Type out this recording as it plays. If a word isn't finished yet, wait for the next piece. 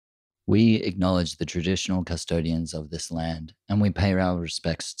We acknowledge the traditional custodians of this land, and we pay our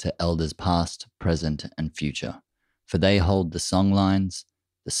respects to elders past, present, and future, for they hold the songlines,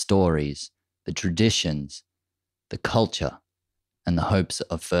 the stories, the traditions, the culture, and the hopes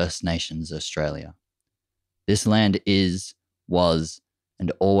of First Nations Australia. This land is, was,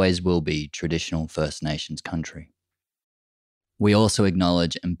 and always will be traditional First Nations country. We also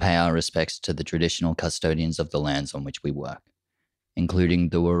acknowledge and pay our respects to the traditional custodians of the lands on which we work, including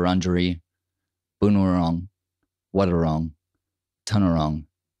the Wurundjeri, Boonwurrung, Wadawurrung, Tunurong,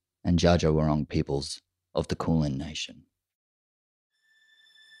 and Dja peoples of the Kulin Nation.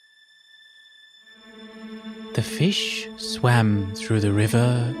 The fish swam through the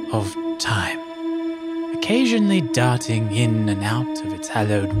river of time, occasionally darting in and out of its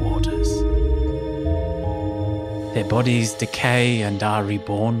hallowed waters. Their bodies decay and are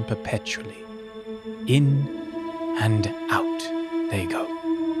reborn perpetually. In and out they go.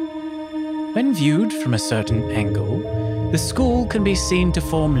 When viewed from a certain angle, the school can be seen to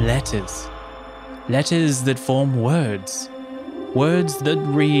form letters. Letters that form words. Words that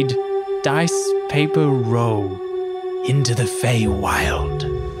read, "Dice, paper, roll into the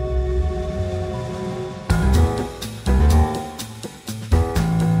Feywild."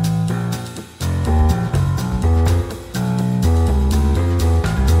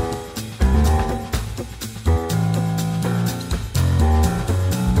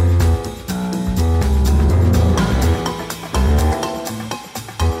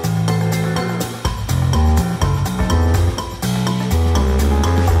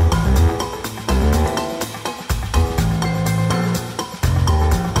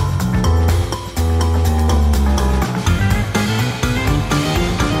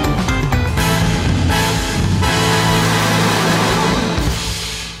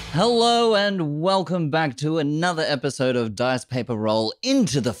 Hello and welcome back to another episode of Dice Paper Roll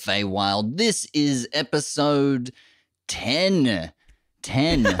into the Feywild. This is episode 10.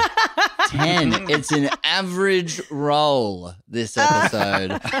 10. It's an average roll, this episode.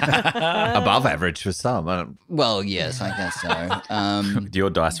 Above average for some. Well, yes, I guess so.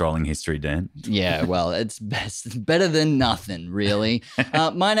 Your dice rolling history, Dan. Yeah, well, it's better than nothing, really.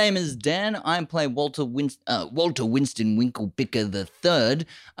 My name is Dan. I play Walter Winston Winklepicker III,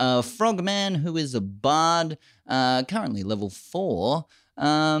 a frogman who is a bard, currently level 4.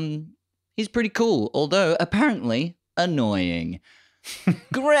 He's pretty cool, although apparently annoying.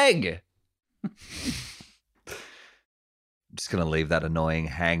 Greg! I'm just going to leave that annoying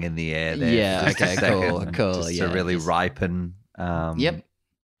hang in the air there. Yeah, for just okay, a second, cool. Just Yeah, to really ripen. Yep.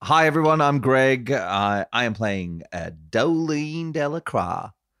 Hi, everyone. I'm Greg. I am playing Dolene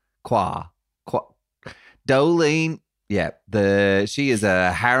Delacroix. Dolene. Yeah, she is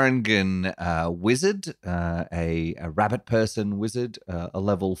a Harangan wizard, a rabbit person wizard, a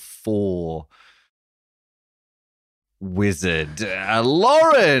level 4 wizard.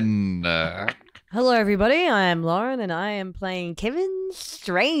 Lauren! Hello, everybody. I am Lauren, and I am playing Kevin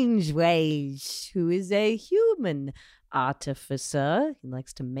Strangeways, who is a human artificer. He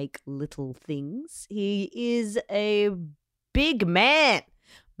likes to make little things. He is a big man,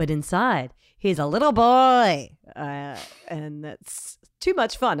 but inside, he's a little boy. And that's too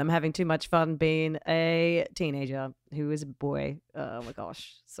much fun. I'm having too much fun being a teenager who is a boy. Oh, my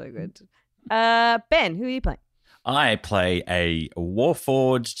gosh. So good. Ben, who are you playing? I play a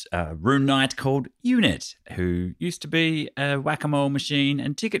warforged rune knight called Unit, who used to be a whack-a-mole machine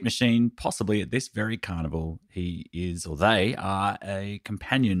and ticket machine, possibly at this very carnival. He is, or they are, a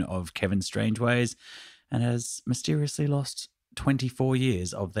companion of Kevin Strangeways and has mysteriously lost 24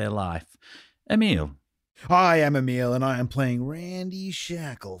 years of their life. Emil. Hi, I'm Emil, and I am playing Randy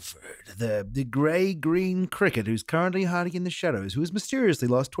Shackelford, the grey-green cricket who's currently hiding in the shadows, who has mysteriously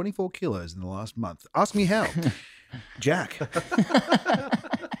lost 24 kilos in the last month. Ask me how. Jack.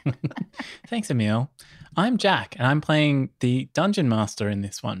 Thanks, Emil. I'm Jack, and I'm playing the Dungeon Master in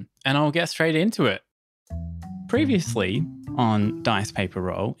this one, and I'll get straight into it. Previously, on Dice Paper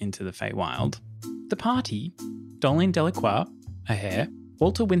Roll into the Feywild, the party, Dolene Delacroix, a hare,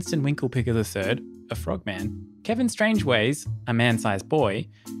 Walter Winston Winklepicker III, a frogman, Kevin Strangeways, a man-sized boy,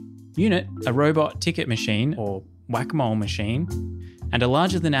 Unit, a robot ticket machine or whack-a-mole machine, and a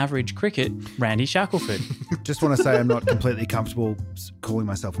larger-than-average cricket, Randy Shackelford. Just want to say I'm not completely comfortable calling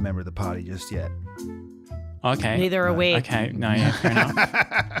myself a member of the party just yet. Okay. Neither are we. Okay, no, yeah, fair enough.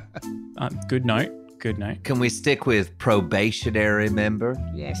 Good note. Can we stick with probationary member?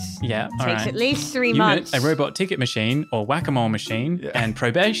 Yes. Yeah, all Takes right. at least 3 Unit, months. a robot ticket machine or whack-a-mole machine, and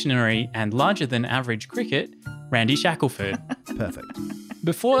probationary and larger-than-average cricket, Randy Shackelford. Perfect.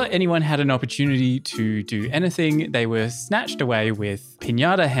 Before anyone had an opportunity to do anything, they were snatched away with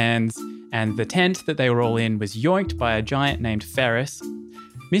piñata hands, and the tent that they were all in was yoinked by a giant named Ferris.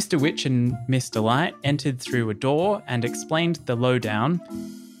 Mr. Witch and Mr. Light entered through a door and explained the lowdown.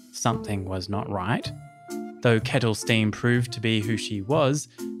 Something was not right. Though Kettle Steam proved to be who she was,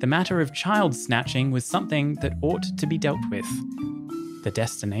 the matter of child snatching was something that ought to be dealt with. The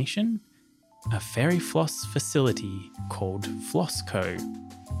destination? A fairy floss facility called Flossco.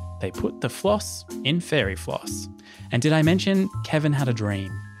 They put the floss in fairy floss. And did I mention Kevin had a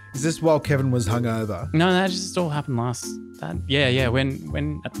dream? Is this while Kevin was hungover? No, that just all happened when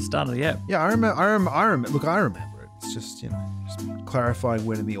at the start of the app. Yeah, I remember. Look, I remember it. It's just, just clarifying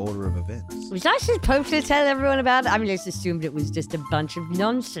when in the order of events. Was I supposed to tell everyone about it? I just assumed it was just a bunch of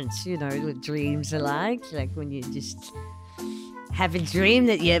nonsense, what dreams are like when you just have a dream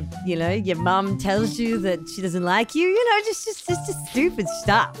that your mom tells you that she doesn't like you, just stupid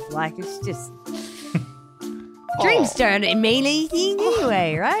stuff. Like, it's just dreams don't mean anything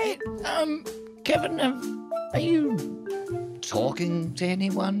anyway, right? Kevin, are you talking to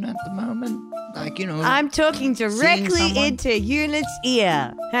anyone at the moment? I'm talking directly into Unit's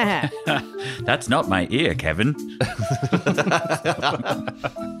ear. That's not my ear, Kevin.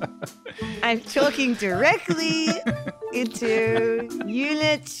 I'm talking directly into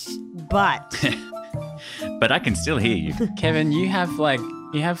Unit's butt. But I can still hear you. Kevin, you have like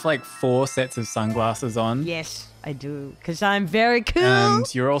 4 sets of sunglasses on. Yes, I do, because I'm very cool.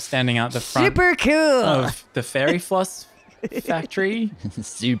 And you're all standing out the front Super cool. of the fairy floss factory.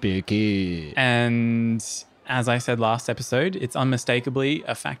 Super cool. And as I said last episode, it's unmistakably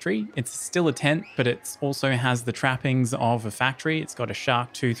a factory. It's still a tent, but it also has the trappings of a factory. It's got a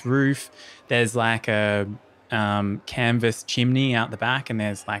shark tooth roof. There's like a canvas chimney out the back, and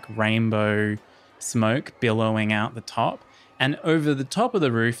there's like rainbow smoke billowing out the top. And over the top of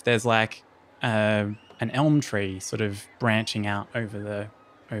the roof, there's like an elm tree sort of branching out over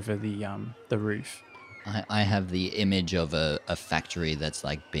the roof. I have the image of a factory that's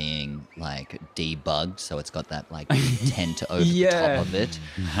like being like debugged, so it's got that like tent over the top of it,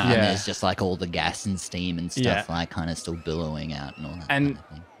 and there's just like all the gas and steam and stuff like kind of still billowing out and all that kind of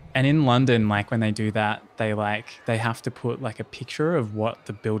thing. And in London, like when they do that, they have to put like a picture of what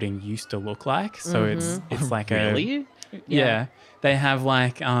the building used to look like. So it's like Really? Yeah. They have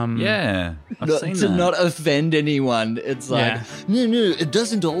like Yeah, I've seen to that. not offend anyone, it's like no, it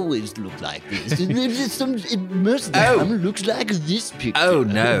doesn't always look like this. It most of the time looks like this picture. Oh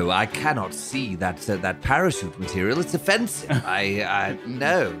no, I cannot see that parachute material. It's offensive.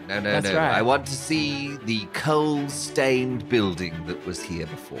 No. That's right. I want to see the coal-stained building that was here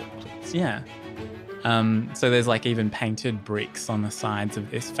before, please. Yeah. So there's like even painted bricks on the sides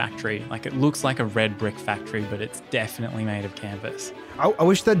of this factory. Like it looks like a red brick factory, but it's definitely made of canvas. I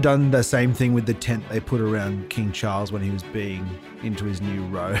wish they'd done the same thing with the tent they put around King Charles when he was being into his new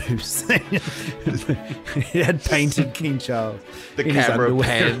robes. He had painted King Charles. The in his camera underwear.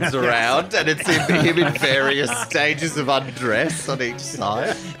 pans around and it's him in various stages of undress on each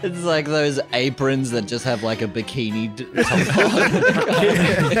side. It's like those aprons that just have like a bikini top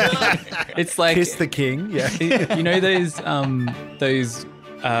on. It's like Kiss the King, yeah. you know those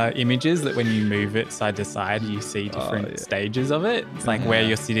images that when you move it side to side, you see different stages of it. It's like where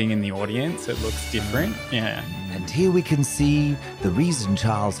you're sitting in the audience, it looks different. Yeah. And here we can see the reason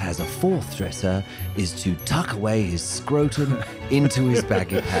Charles has a fourth dresser is to tuck away his scrotum into his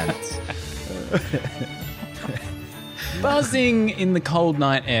baggy pants. Buzzing in the cold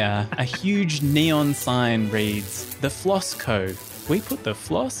night air, a huge neon sign reads, "The Floss Co. We put the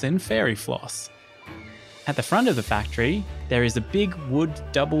floss in fairy floss." At the front of the factory, there is a big wood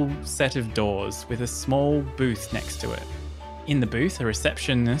double set of doors with a small booth next to it. In the booth, a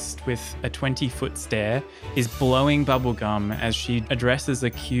receptionist with a 20-foot stare is blowing bubblegum as she addresses a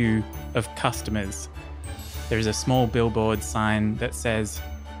queue of customers. There is a small billboard sign that says,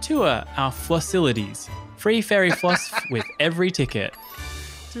 "Tour our flossilities. Free fairy floss with every ticket."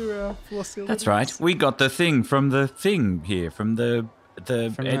 That's right. We got the thing from the thing here, from the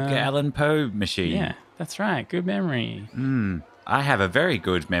Edgar Allan Poe machine. Yeah, that's right. Good memory. I have a very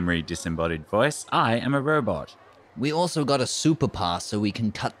good memory disembodied voice. I am a robot. We also got a super pass so we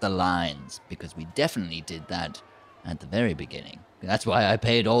can cut the lines, because we definitely did that at the very beginning. That's why I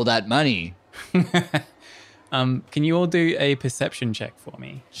paid all that money. Can you all do a perception check for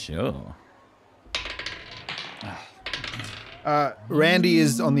me? Sure. Randy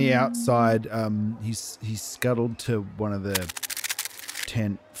is on the outside. He's scuttled to one of the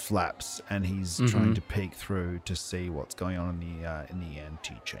tent flaps, and he's trying to peek through to see what's going on in the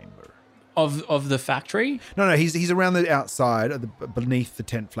antechamber. Of the factory? No, he's around the outside, beneath the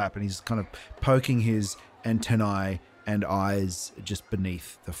tent flap, and he's kind of poking his antennae and eyes just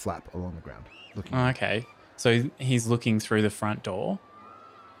beneath the flap along the ground. Looking. Oh, okay. So he's looking through the front door.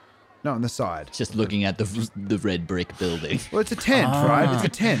 No, on the side. Just looking at the red brick building. Well, it's a tent, right? It's a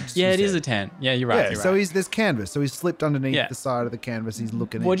tent. Yeah, you it is said. a tent. Yeah, you're right. Yeah, you're so right. there's canvas. So he's slipped underneath Yeah. the side of the canvas. He's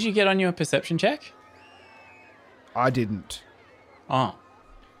looking What in. did you get on your perception check? I didn't. Oh.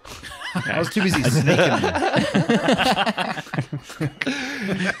 I was too busy sneaking.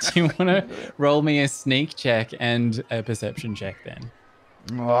 Do you want to roll me a sneak check and a perception check then?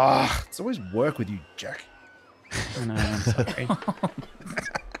 Oh, it's always work with you, Jack. Oh, no, I'm sorry.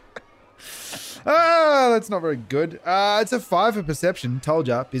 That's not very good. It's a 5 for perception. Told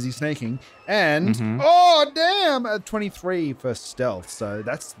ya, busy snaking. And, oh, damn, a 23 for stealth. So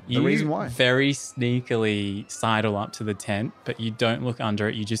that's the reason why. Very sneakily sidle up to the tent, but you don't look under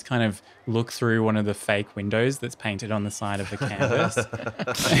it. You just kind of look through one of the fake windows that's painted on the side of the canvas.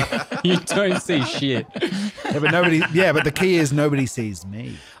 You don't see shit. Yeah, but the key is nobody sees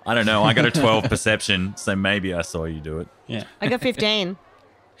me. I don't know. I got a 12 perception, so maybe I saw you do it. Yeah. I got 15.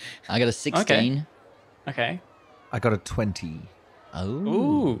 I got a 16. Okay. I got a 20. Oh.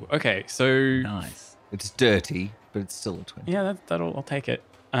 Ooh. Okay. So Nice. It's dirty, but it's still a 20. yeah, I'll take it.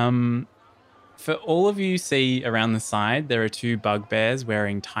 For all of you see around the side, there are 2 bugbears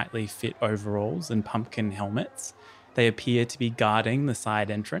wearing tightly fit overalls and pumpkin helmets. They appear to be guarding the side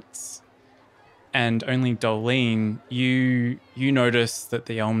entrance. And only Dolene, you notice that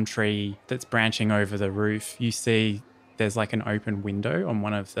the elm tree that's branching over the roof, you see there's like an open window on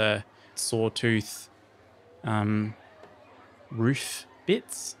one of the sawtooth roof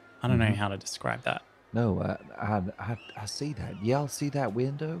bits. I don't know how to describe that. No, I see that. Y'all see that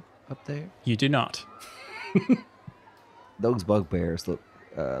window up there? You do not. Those bugbears look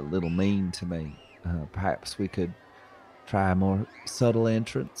a little mean to me. Perhaps we could try a more subtle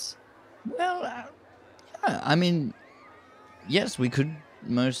entrance. Well, yeah, I mean, yes, we could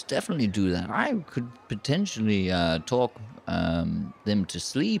most definitely do that. I could potentially talk them to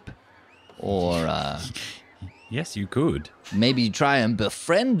sleep, or Yes, you could. maybe try and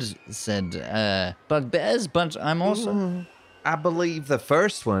befriend said bugbears. But I'm also I believe the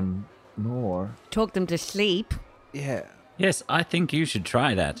first one more. Talk them to sleep. Yeah. Yes, I think you should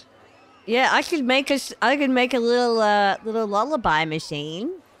try that. Yeah, I could make a little little lullaby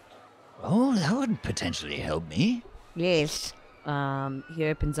machine. oh, that would potentially help me. Yes. He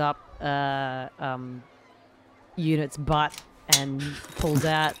opens up Unit's butt and pulls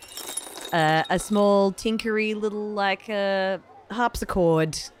out a small tinkery little like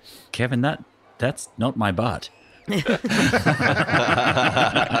harpsichord. Kevin, that's not my butt. Damn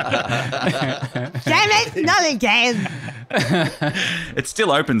it! Not again. It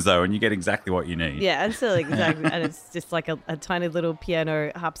still opens though, and you get exactly what you need. Yeah, it's still exactly, and it's just like a tiny little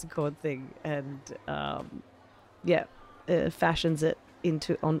piano harpsichord thing, and fashions it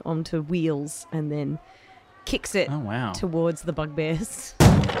onto wheels, and then kicks it Oh, wow. towards the bugbears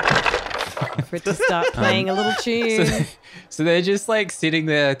for it to start playing a little tune. So they're just like sitting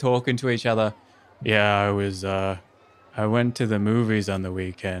there talking to each other. Yeah, I went to the movies on the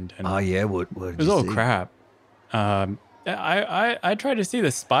weekend and Oh yeah. What it was all crap. I tried to see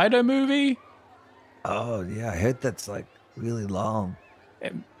the Spider movie. Oh yeah. I heard that's like really long.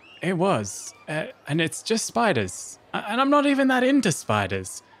 It was, and it's just spiders, and I'm not even that into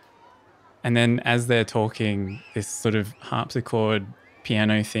spiders. And then as they're talking, this sort of harpsichord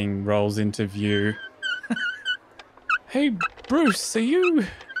piano thing rolls into view. Hey, Bruce, are you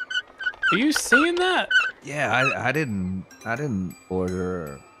seeing that? Yeah. I didn't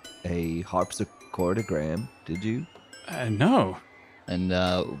order a harpsichordogram. Did you? No. And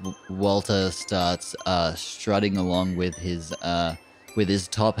Walter starts strutting along with his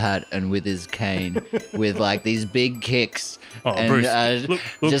top hat and with his cane, with like these big kicks, Oh, and Bruce,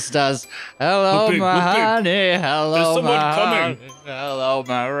 look. just does hello, Look big, my look big. honey, hello, There's someone my coming. honey, hello,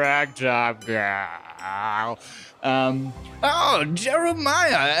 my ragtop girl.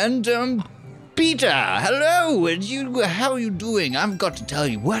 Jeremiah and Peter, hello. And how are you doing? I've got to tell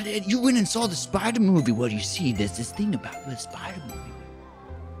you, what you went and saw the Spider movie. Well, you see, there's this thing about the Spider movie.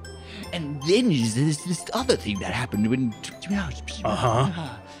 And then there's this other thing that happened when...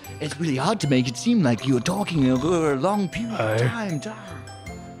 It's really hard to make it seem like you're talking over a long period of time. And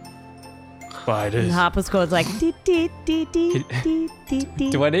Spiders. harpsichord's like. Do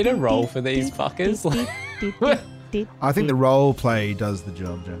I need a roll for these fuckers? I think the role play does the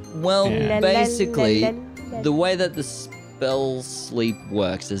job, Jack. Well, Yeah. basically, the way that the spell sleep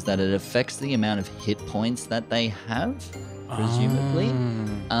works is that it affects the amount of hit points that they have. presumably.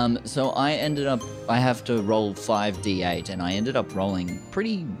 So I have to roll 5d8, and I ended up rolling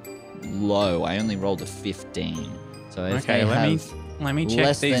pretty low. I only rolled a 15. So if Okay, they let me check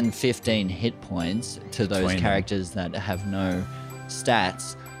less these. than 15 hit points to those Between them. characters that have no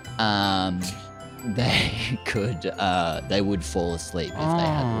stats, they would fall asleep if they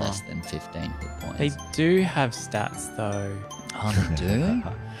had less than 15 hit points. They do have stats though. Oh, they do?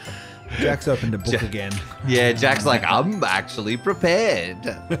 Jack's opened a book again. Yeah, Jack's like, I'm actually prepared.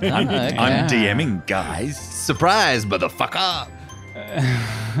 Oh, okay. I'm DMing, guys. Surprise, motherfucker.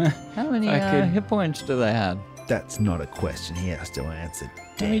 How many I could- hit points do they have? That's not a question he has to answer.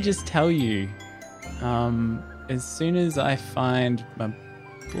 Let me just tell you, as soon as I find my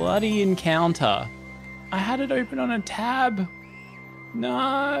bloody encounter, I had it open on a tab.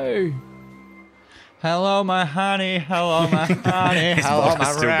 No. Hello, my honey. Hello, my honey. His Hello, voice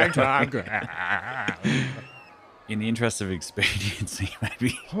my still ragtag. In the interest of expediency,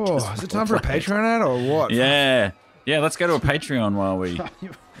 maybe. Oh, is it time for a Patreon ad or what? Yeah. Yeah, let's go to a Patreon while we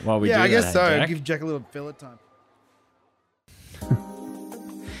do I guess that, so. Jack. Give Jack a little filler time.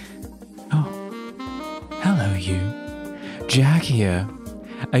 Hello, you. Jack here.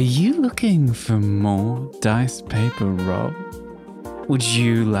 Are you looking for more dice paper roll? Would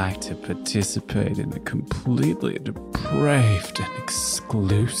you like to participate in a completely depraved and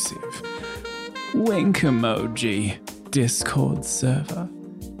exclusive wink emoji Discord server?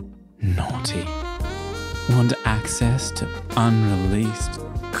 Naughty. Want access to unreleased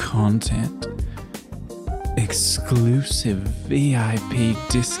content? Exclusive VIP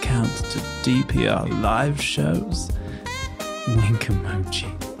discounts to DPR live shows? Wink emoji.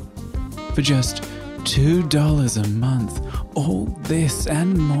 For just $2 a month, all this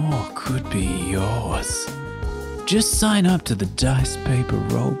and more could be yours. Just sign up to the Dice Paper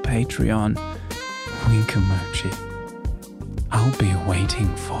Roll Patreon. Wink emoji. I'll be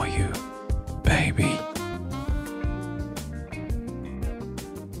waiting for you, baby.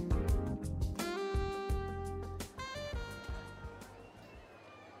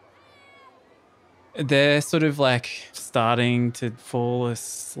 They're sort of like starting to fall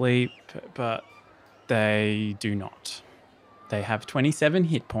asleep, but they do not. They have 27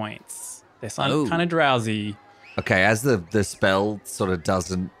 hit points. They're kind of drowsy. Okay, as the spell sort of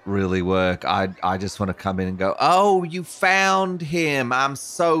doesn't really work, I just want to come in and go, oh, you found him. I'm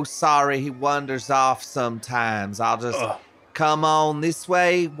so sorry. He wanders off sometimes. I'll just come on this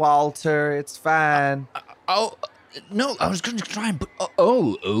way, Walter. It's fine. No, I was going to try and put.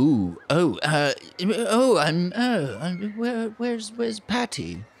 Where's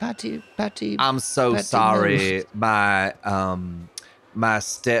Patty? Patty. I'm so Patty sorry. My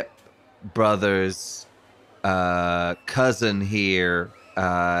step brother's cousin here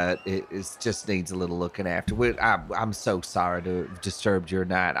it just needs a little looking after. I'm so sorry to have disturbed your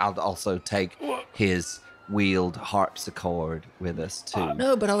night. I'll also take his wheeled harpsichord with us too.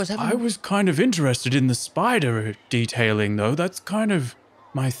 No, but I was having. I was kind of interested in the spider detailing, though. That's kind of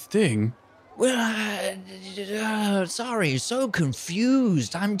my thing. Well, sorry, so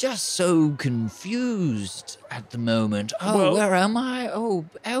confused. I'm just so confused at the moment. Oh, Well- where am I? Oh,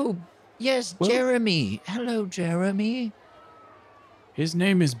 yes, Well- Jeremy. Hello, Jeremy. His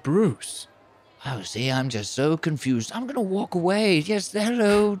name is Bruce. Oh, see, I'm just so confused. I'm gonna walk away. Yes,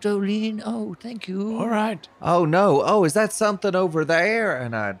 hello, Dolene. Oh, thank you. All right. Oh no! Oh, is that something over there?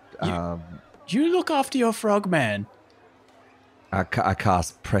 And You look after your frogman. I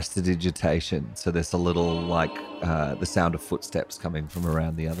cast prestidigitation, so there's a little like the sound of footsteps coming from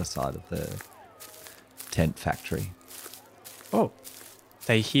around the other side of the tent factory. Oh,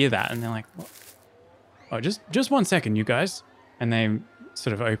 they hear that and they're like, what? Oh, just 1 second, you guys. And they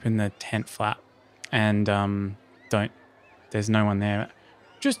sort of open the tent flap and there's no one there.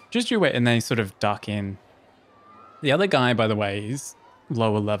 Just you wait. And they sort of duck in. The other guy, by the way, is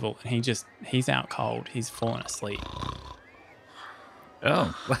lower level and he's out cold. He's fallen asleep.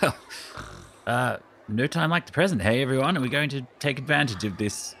 Oh, well, no time like the present. Hey, everyone, are we going to take advantage of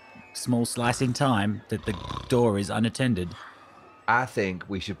this small slice in time that the door is unattended? I think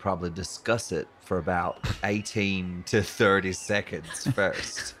we should probably discuss it for about 18 to 30 seconds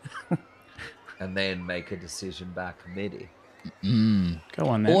first, and then make a decision by committee. Go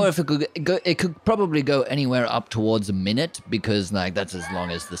on then. Or if it could go, it could probably go anywhere up towards a minute because like that's as long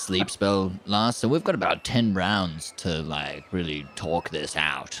as the sleep spell lasts. So we've got about 10 rounds to like really talk this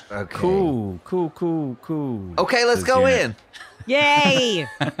out. Okay. Cool. Okay, let's Says go unit. in. Yay!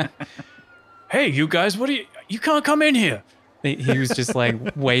 Hey, you guys, you can't come in here. He was just like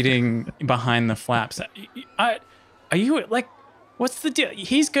waiting behind the flaps. Are you like, what's the deal?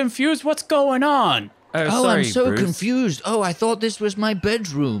 He's confused. What's going on? Oh, sorry, I'm so Bruce. confused. Oh, I thought this was my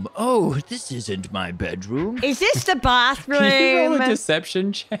bedroom. Oh, this isn't my bedroom. Is this the bathroom? Can you roll a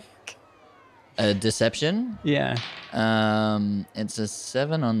deception check? A deception? Yeah. It's a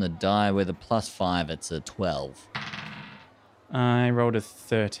 7 on the die with a +5. It's a 12. I rolled a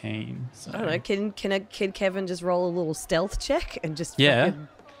 13. So. I don't know. Can Kevin just roll a little stealth check and just Yeah.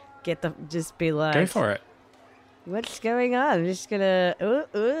 fucking just be like, Go for it. What's going on? I'm just gonna.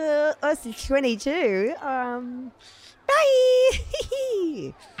 It's 22.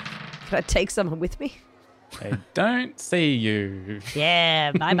 Bye. Can I take someone with me? They don't see you.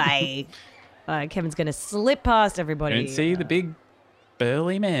 Yeah. Bye bye. Kevin's gonna slip past everybody. Don't see the big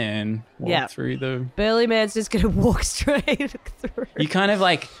burly man walk through the. Burly man's just gonna walk straight through. You kind of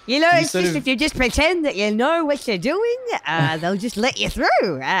like. You know, it's sort just of- if you just pretend that you know what you're doing, they'll just let you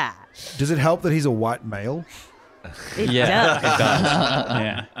through. Does it help that he's a white male? It Yeah, does. it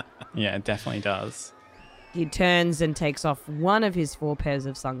does. Yeah, it definitely does. He turns and takes off one of his 4 pairs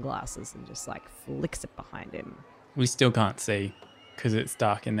of sunglasses and just like flicks it behind him. We still can't see because it's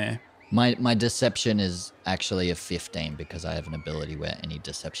dark in there. My deception is actually a 15 because I have an ability where any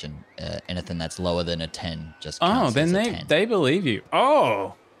deception, anything that's lower than a 10 just counts Oh, then as a 10. they believe you.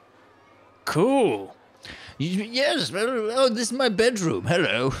 Oh, cool. Yes, oh, this is my bedroom.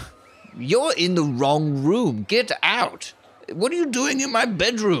 Hello. You're in the wrong room. Get out. What are you doing in my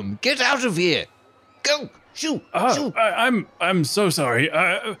bedroom? Get out of here. Go. Shoo. Shoo. I'm so sorry.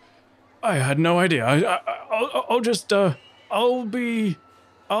 I had no idea.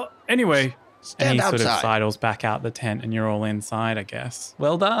 Anyway. Stand and he sort of outside. sidles back out the tent and you're all inside, I guess.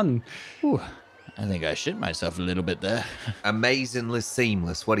 Well done. Whew. I think I shit myself a little bit there. Amazingly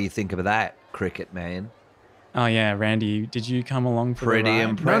seamless. What do you think of that, Cricket Man? Oh, yeah, Randy, did you come along for Pretty the ride?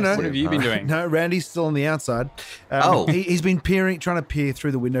 impressive. What have you been doing? No, Randy's still on the outside. He's been trying to peer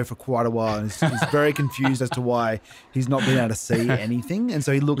through the window for quite a while. And he's very confused as to why he's not been able to see anything. And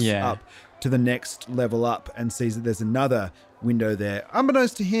so he looks up to the next level up and sees that there's another window there.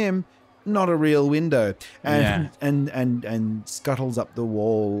 Unbeknownst to him, not a real window. And scuttles up the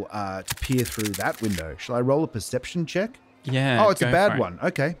wall to peer through that window. Shall I roll a perception check? Yeah. Oh, it's a go bad for it. one.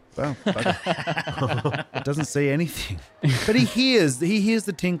 Okay. Well, bugger. It doesn't see anything. But he hears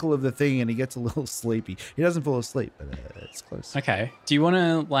the tinkle of the thing and he gets a little sleepy. He doesn't fall asleep, but it's close. Okay. Do you want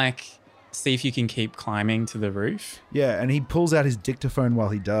to, see if you can keep climbing to the roof? Yeah, and he pulls out his dictaphone while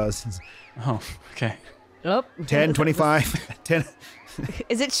he does. Oh, okay. Oh. 10, 25, 10.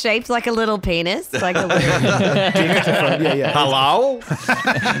 Is it shaped like a little penis? Like a little... Dictaphone. Yeah. Hello?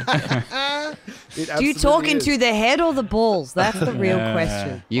 Do you talk into the head or the balls? That's the real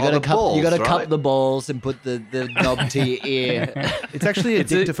question. You Oh, gotta the balls, you gotta cup right? the balls and put the knob to your ear. It's actually a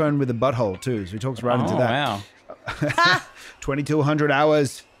dictaphone with a butthole, too. So he talks right into that. Wow. 2,200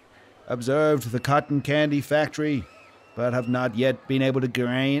 hours. Observed the cotton candy factory, but have not yet been able to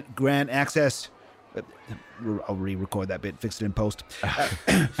grant access. I'll re-record that bit, fix it in post.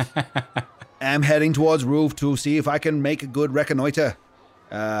 I'm heading towards roof to see if I can make a good reconnoiter.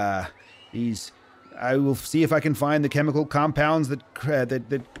 I will see if I can find the chemical compounds that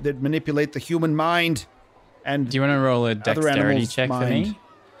manipulate the human mind. And Do you want to roll a other dexterity animals' check for mind. me?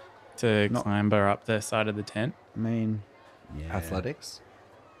 To clamber up the side of the tent? I mean, yeah. Athletics?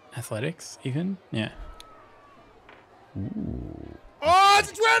 Athletics, even? Yeah. Oh,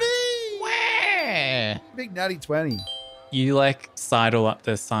 it's a 20! Big nutty 20. You sidle up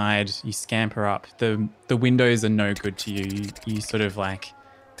the side, you scamper up. The windows are no good to you. You sort of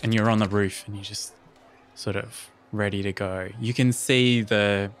and you're on the roof and you're just sort of ready to go. You can see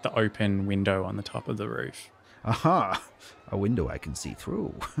the open window on the top of the roof. Aha, a window I can see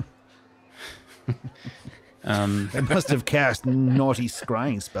through. Um, I must have cast naughty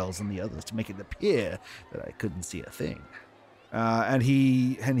scrying spells on the others to make it appear that I couldn't see a thing. And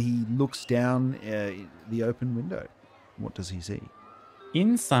he looks down the open window. What does he see?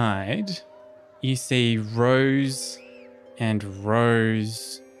 inside, you see rows and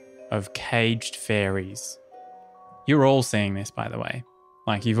rows of caged fairies. You're all seeing this, by the way.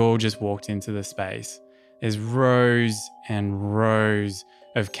 You've all just walked into the space. There's rows and rows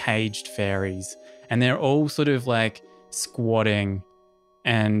of caged fairies, and they're all sort of squatting,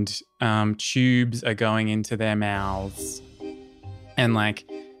 and tubes are going into their mouths, and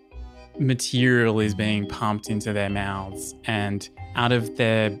material is being pumped into their mouths, and out of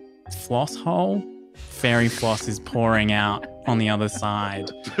their floss hole, fairy floss is pouring out on the other side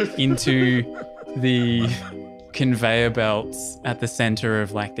into the conveyor belts at the center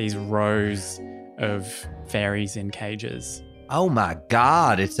of these rows of fairies in cages. Oh my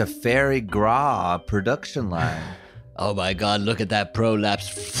God, it's a fairy gra production line. Oh my God, look at that prolapse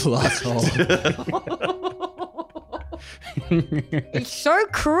floss hole. It's so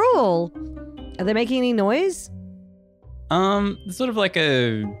cruel. Are they making any noise? Sort of like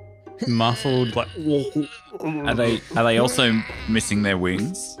a muffled, like. Are they also missing their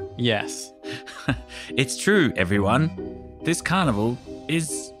wings? Yes. It's true, everyone. This carnival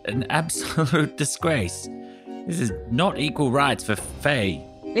is an absolute disgrace. This is not equal rights for Fae.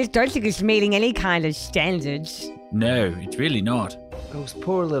 This don't think it's meeting any kind of standards. No, it's really not. Those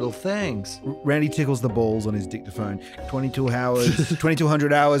poor little things. Randy tickles the balls on his dictaphone.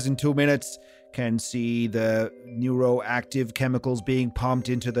 2,200 hours in 2 minutes. Can see the neuroactive chemicals being pumped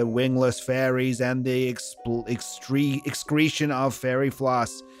into the wingless fairies and the excretion of fairy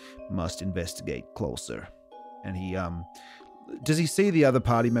floss. Must investigate closer. And he, does he see the other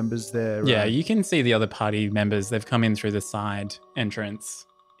party members there? Yeah, you can see the other party members. They've come in through the side entrance.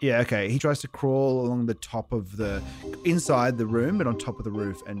 Yeah, okay. He tries to crawl along the top of inside the room, but on top of the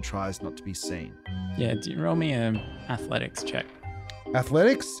roof, and tries not to be seen. Yeah, do you roll me an athletics check?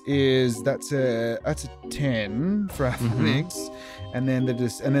 Athletics that's a 10 for athletics, and then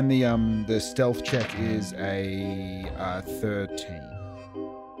the stealth check is a 13.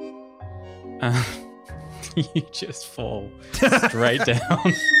 You just fall straight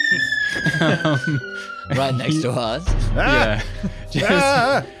down. Right next to us. Yeah, just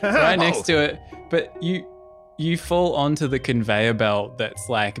right next to it. But you fall onto the conveyor belt that's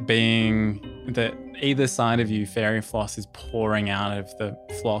like that either side of you, fairy floss is pouring out of the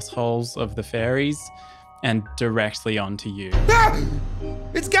floss holes of the fairies and directly onto you. Ah!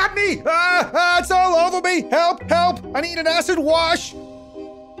 It's got me! It's all over me! Help! Help! I need an acid wash!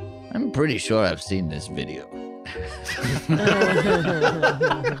 I'm pretty sure I've seen this video.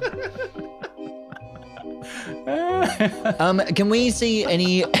 Can we see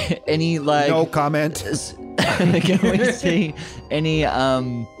any like No comment. Can we see any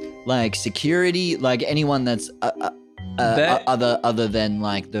like security, like anyone that's other than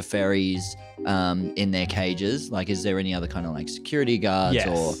like the fairies in their cages? Like, is there any other kind of like security guards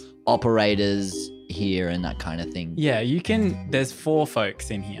or operators here and that kind of thing? Yeah, you can. There's 4 folks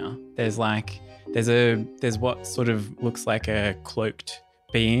in here. There's what sort of looks like a cloaked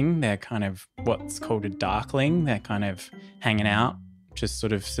being. They're kind of what's called a darkling. They're kind of hanging out, just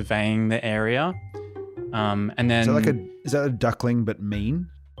sort of surveying the area. And then is that a duckling but mean?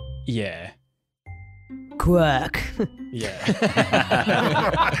 Yeah. Quack. Yeah.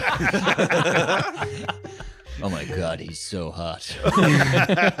 Oh my God, he's so hot.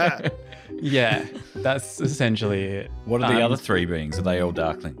 Yeah, that's essentially it. What are the other 3 beings? Are they all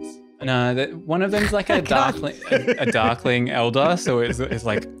darklings? No, one of them's like a darkling, a darkling elder, so it's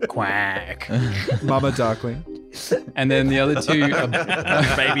like quack. Mama Darkling. And then the other 2 are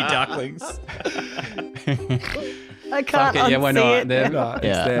Baby ducklings. I can't yeah, why not? it. No, it's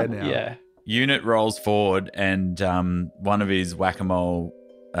there now. Yeah. Unit rolls forward and one of his whack-a-mole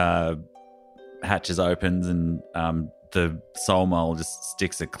hatches opens and the soul mole just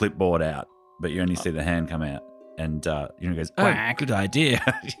sticks a clipboard out, but you only see the hand come out. And Unit goes, Quack. Good idea.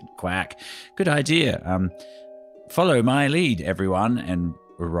 Quack. Good idea. Follow my lead, everyone. And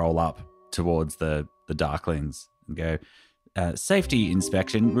we roll up towards the darklings and go, safety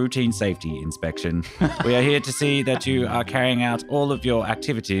inspection, routine safety inspection. We are here to see that you are carrying out all of your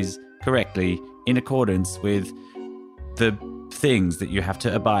activities correctly in accordance with the things that you have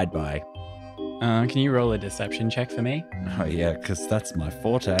to abide by. Can you roll a deception check for me? Oh, yeah, because that's my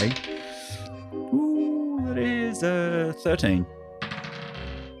forte. Ooh, that is 13.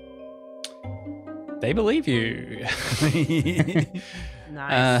 They believe you.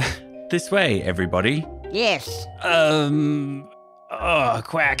 Nice. This way, everybody. Yes.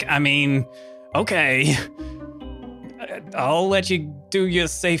 Quack. I mean, okay. I'll let you do your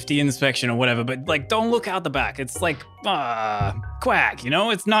safety inspection or whatever, but like, don't look out the back. It's like, Quack,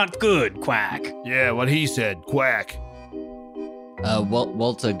 it's not good, Quack. Yeah, what he said. Quack.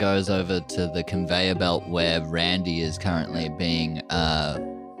 Walter goes over to the conveyor belt where Randy is currently being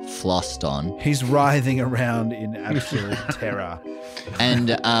flossed on. He's writhing around in absolute terror.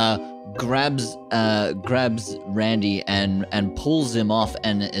 And grabs Randy and pulls him off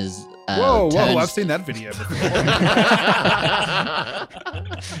and is whoa, I've seen that video before.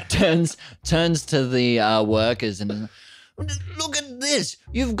 turns to the workers and look at this.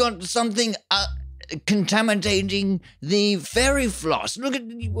 You've got something contaminating the fairy floss. Look at,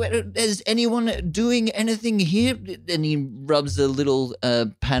 is anyone doing anything here? And he rubs a little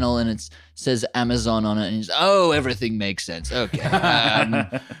panel and it says Amazon on it. And he's, everything makes sense. Okay.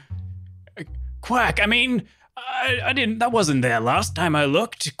 Quack, I mean, I didn't, that wasn't there last time I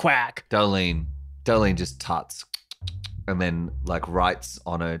looked, Quack. Darlene just tots. and then like writes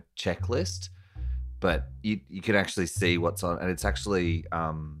on a checklist, but you can actually see what's on, and it's actually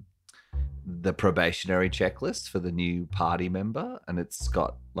the probationary checklist for the new party member, and it's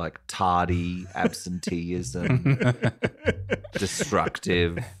got like tardy, absenteeism,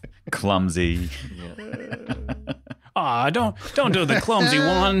 destructive, Clumsy. Aw, don't do the clumsy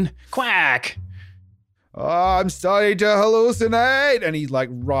one. Quack. Oh, I'm starting to hallucinate. And he like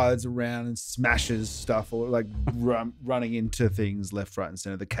rides around and smashes stuff, or like running into things left, right, and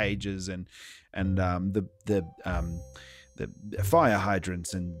center. The cages and the fire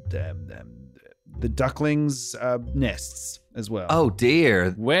hydrants and the ducklings' nests as well. Oh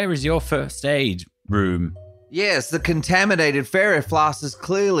dear. Where is your first aid room? Yes, the contaminated fairy floss has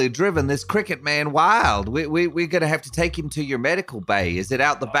clearly driven this cricket man wild. We're going to have to take him to your medical bay. Is it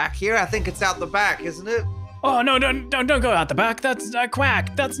out the back here? I think it's out the back, isn't it? Oh, no, don't go out the back. That's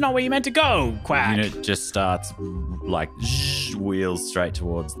Quack. That's not where you meant to go, Quack. Unit just starts like wheels straight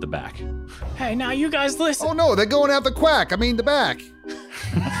towards the back. Hey, now you guys listen. Oh no, they're going out the quack. I mean the back.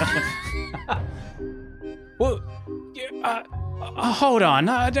 Well, hold on.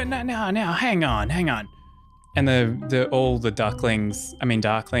 Now, hang on. And all the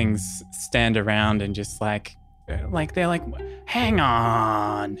darklings stand around and just like they're like, hang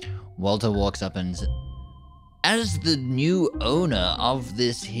on. Walter walks up and as the new owner of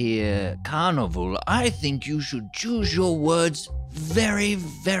this here carnival, I think you should choose your words very,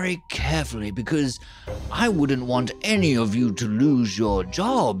 very carefully because I wouldn't want any of you to lose your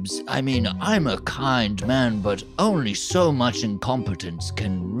jobs. I mean, I'm a kind man, but only so much incompetence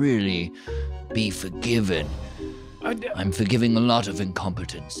can really be forgiven. I'm forgiving a lot of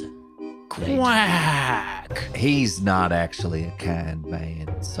incompetence. Quack. He's not actually a kind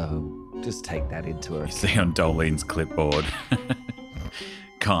man, so just take that into You account. see on Dolene's clipboard.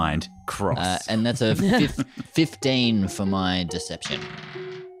 Kind, cross. And that's a 15 for my deception.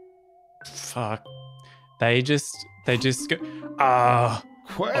 Fuck. They just go,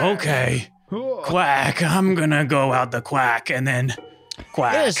 Quack. okay. Quack, I'm gonna go out the quack and then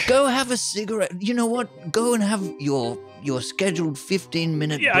quack. Yes, go have a cigarette. You know what? Go and have your scheduled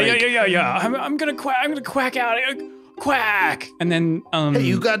 15-minute break. Yeah. I'm gonna quack out. Quack. And then Hey,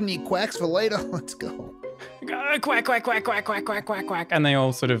 you got any quacks for later? Let's go. quack. And they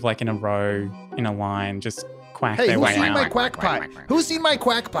all sort of like in a row, in a line, just quack Hey, their who's way seen out. my quack pipe? Who's seen my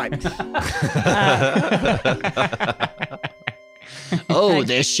quack pipe? Oh,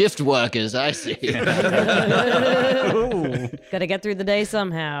 they're shift workers, I see. Gotta get through the day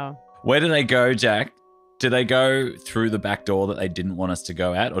somehow. Where do they go, Jack? Do they go through the back door that they didn't want us to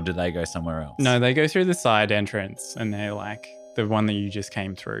go at, or do they go somewhere else? No, they go through the side entrance and they're like the one that you just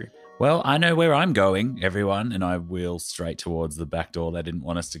came through. Well, I know where I'm going, everyone, and I wheel straight towards the back door they didn't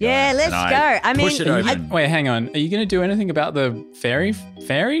want us to go Yeah, at, let's and go. I push mean, it open. Wait, hang on. Are you going to do anything about the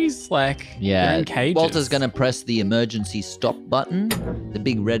fairies? Like, they're Yeah, in cages. Walter's going to press the emergency stop button, the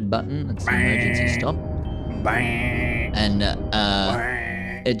big red button. That's the emergency stop. And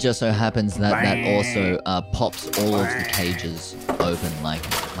it just so happens that also pops all of the cages open like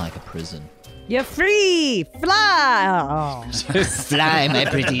a prison. You're free! Fly! Oh. Fly, my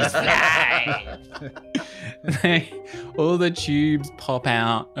pretties, fly! All the tubes pop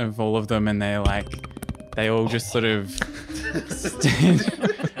out of all of them and they're like, they all just sort of stand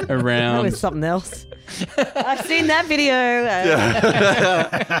That around. was something else. I've seen that video.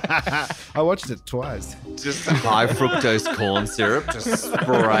 I watched it twice. Just high fructose corn syrup just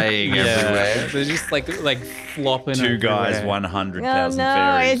spraying everywhere. They're just like flopping. Two guys, everywhere. 100,000 Oh no,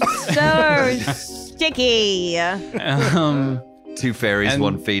 fairies. it's so sticky. Two fairies, And-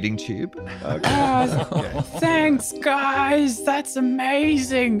 one feeding tube. Thanks, guys. That's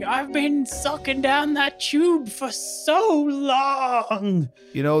amazing. I've been sucking down that tube for so long.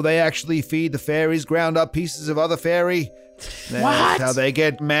 You know, they actually feed the fairies ground up pieces of other fairy. That's What? how they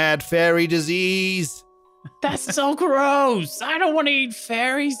get mad fairy disease. That's so gross. I don't want to eat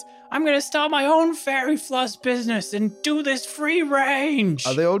fairies. I'm going to start my own fairy floss business and do this free range.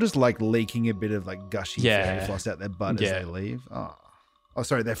 Are they all just like leaking a bit of like gushy Yeah. fairy floss out their butt Yeah. as they leave? Oh,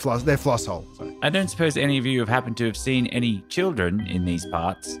 sorry, their floss hole. Sorry. I don't suppose any of you have happened to have seen any children in these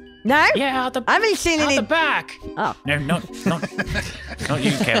parts. No? Yeah, out the, I haven't seen out any. the back. Oh. No, not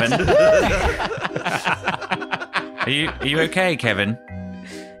you, Kevin. Are you okay, Kevin?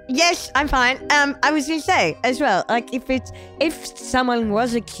 Yes, I'm fine. I was gonna say as well, like if someone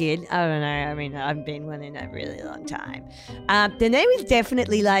was a kid, I don't know. I mean, I've been one in a really long time. Then they would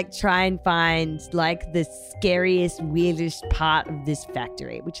definitely like try and find like the scariest, weirdest part of this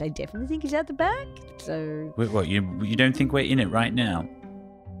factory, which I definitely think is at the back. So Wait, what? You don't think we're in it right now?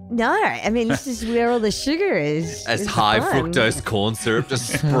 No, I mean, this is where all the sugar is. As It's high fun. fructose corn syrup just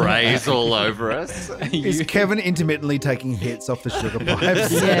sprays all over us. Is Kevin intermittently taking hits off the sugar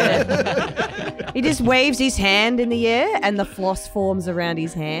pipes? Yeah. He just waves his hand in the air and the floss forms around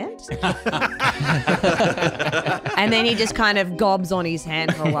his hand. And then he just kind of gobs on his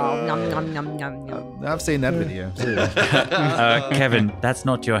hand for a while. Nom, nom, nom, nom, nom. I've seen that video. Kevin, that's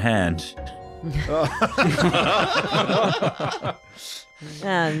not your hand.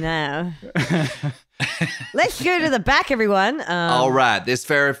 Oh, no. Let's go to the back, everyone. All right, this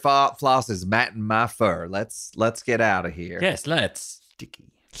fairy floss is matting my fur. Let's get out of here. Yes, let's.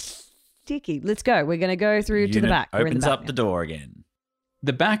 Sticky. Let's go. We're going to go through to the Unit back. We're in opens the back up now. the door again.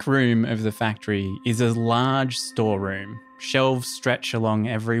 The back room of the factory is a large storeroom. Shelves stretch along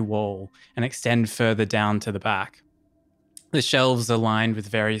every wall and extend further down to the back. The shelves are lined with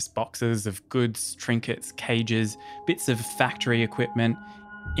various boxes of goods, trinkets, cages, bits of factory equipment.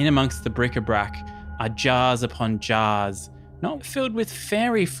 In amongst the bric-a-brac are jars upon jars, not filled with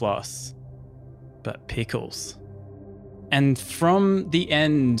fairy floss, but pickles. And from the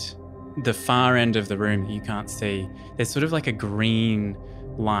end, the far end of the room that you can't see, there's sort of like a green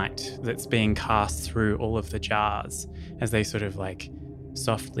light that's being cast through all of the jars as they sort of like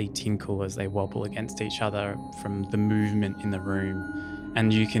softly tinkle as they wobble against each other from the movement in the room.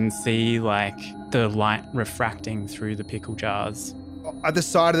 And you can see like the light refracting through the pickle jars. At the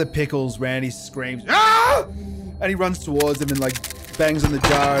side of the pickles, Randy screams, "Ah!" And he runs towards them and like bangs on the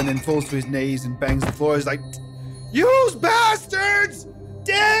jar and then falls to his knees and bangs the floor. He's like, "Yous bastards!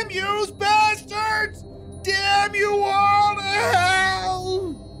 Damn yous bastards! Damn you all to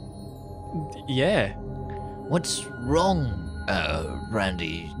hell!" Yeah. What's wrong,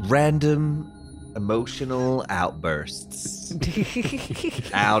 Randy? Random emotional outbursts.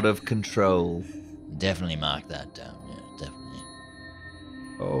 Out of control. Definitely mark that down. Yeah, definitely.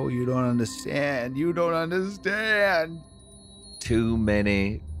 Oh, you don't understand. You don't understand. Too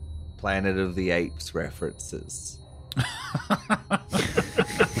many Planet of the Apes references.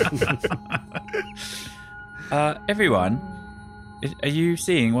 Everyone, are you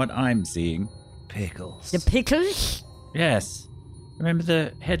seeing what I'm seeing? Pickles. The pickles? Yes. Remember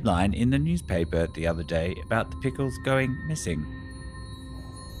the headline in the newspaper the other day about the pickles going missing?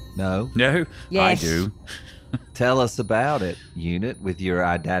 No? No? Yes. I do. Tell us about it, Unit, with your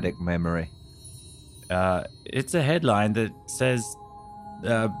eidetic memory. It's a headline that says,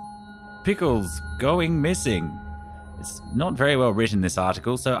 pickles going missing. It's not very well written, this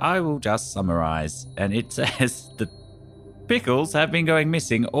article, so I will just summarize. And it says that pickles have been going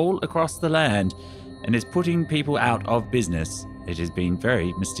missing all across the land and is putting people out of business. It has been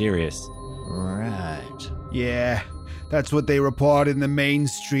very mysterious. Right. Yeah, that's what they report in the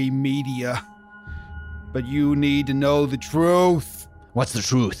mainstream media. But you need to know the truth. What's the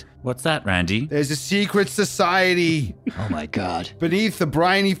truth? What's that, Randy? There's a secret society. Oh my god. Beneath the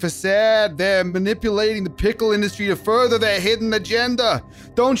briny facade, they're manipulating the pickle industry to further their hidden agenda.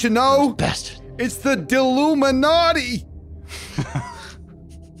 Don't you know? Best. It's the Dilluminati.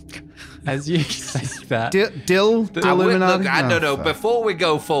 As you say that, Dilluminati? No. fuck. Before we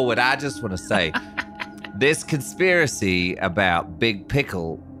go forward, I just want to say this conspiracy about Big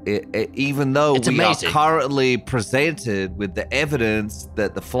Pickle, even though It's we amazing. are currently presented with the evidence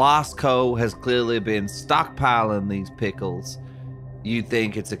that the Floss Co. has clearly been stockpiling these pickles, you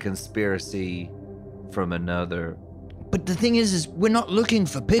think it's a conspiracy from another. But the thing is we're not looking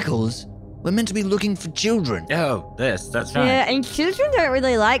for pickles. We're meant to be looking for children. Oh, yes, that's right. Yeah, and children don't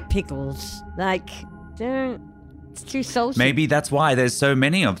really like pickles. Like, it's too salty. Maybe that's why there's so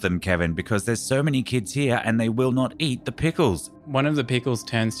many of them, Kevin, because there's so many kids here and they will not eat the pickles. one of the pickles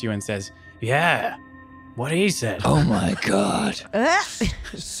turns to you and says, "Yeah, what he said." Oh my god.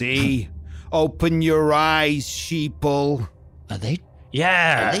 See? Open your eyes, sheeple. Are they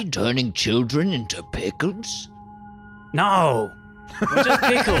Yeah. turning children into pickles? No. We're just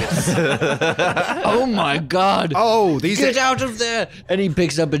pickles. Oh my god. Oh, these Get are... out of there! And he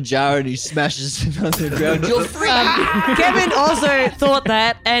picks up a jar and he smashes it on the ground. You're free! Kevin also thought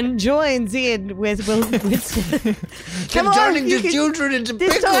that and joins in with Come on, turning you the can- children into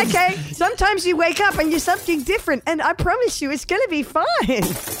This pickles! time, okay. Sometimes you wake up and you're something different, and I promise you, it's gonna be fine.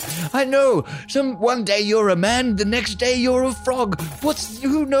 I know. One day you're a man, the next day you're a frog.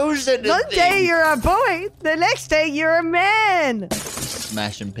 Who knows anything? One day you're a boy, the next day you're a man.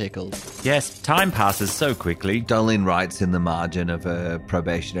 smashing pickles. Yes, time passes so quickly. Darlene writes in the margin of a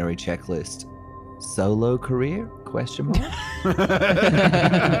probationary checklist, solo career? Question mark.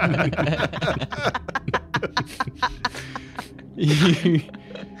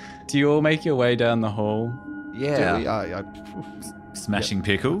 Do you all make your way down the hall? Yeah. Smashing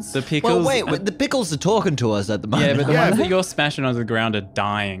pickles. The pickles. Well, wait, the pickles are talking to us at the moment. Yeah, but the Yeah. ones that you're smashing onto the ground are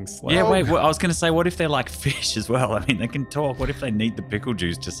dying slowly. Yeah, wait. I was going to say, what if they're like fish as well? I mean, they can talk. What if they need the pickle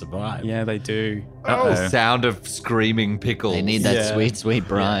juice to survive? Yeah, they do. Uh-oh. Sound of screaming pickles. They need that Yeah. sweet, sweet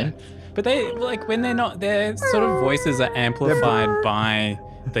brine. But they, like, when they're not, their sort of voices are amplified by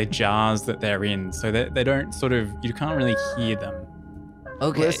the jars that they're in. So they don't sort of, you can't really hear them.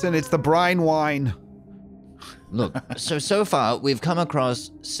 Okay. Listen, it's the brine wine. Look, so far we've come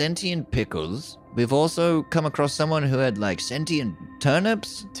across sentient pickles. We've also come across someone who had like sentient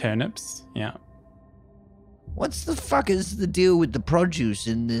turnips. Turnips, yeah. What's the fuck is the deal with the produce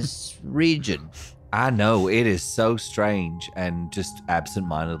in this region? I know, it is so strange. And just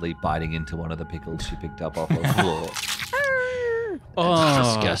absentmindedly biting into one of the pickles she picked up off the floor.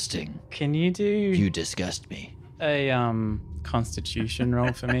 That's disgusting. Can you do You disgust me. a constitution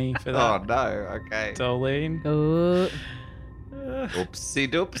roll for me for that, no, okay. Darlene? Oh, Oopsie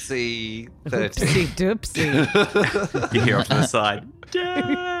doopsie. oopsie 13. doopsie. You hear off to the side.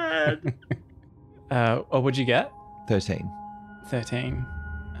 Dad! What would you get? 13. 13.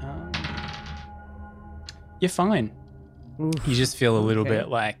 You're fine. You just feel a little Okay. bit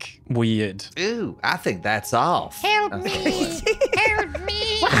like weird. Ooh, I think that's off. Help me! Help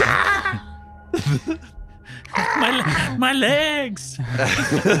me! My legs!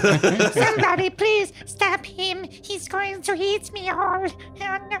 Somebody please stop him. He's going to eat me all.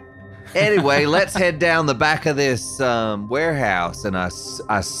 Oh, no. Anyway, let's head down the back of this warehouse, and I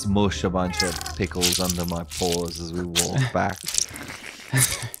smush a bunch of pickles under my paws as we walk back.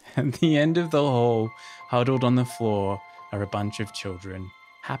 At the end of the hall, huddled on the floor, are a bunch of children,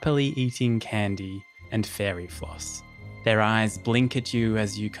 happily eating candy and fairy floss. Their eyes blink at you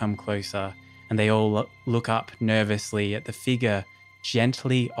as you come closer, and they all look up nervously at the figure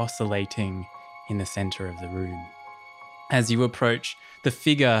gently oscillating in the center of the room. As you approach, the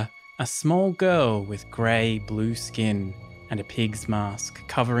figure, a small girl with grey-blue skin and a pig's mask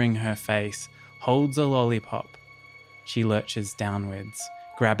covering her face, holds a lollipop. She lurches downwards,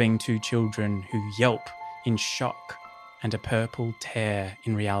 grabbing two children who yelp in shock, and a purple tear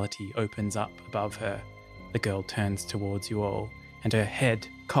in reality opens up above her. The girl turns towards you all, and her head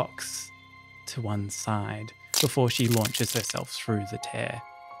cocks to one side before she launches herself through the tear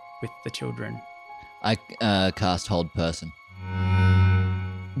with the children. I cast Hold Person.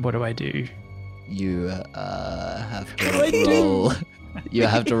 What do I do? You have to roll. You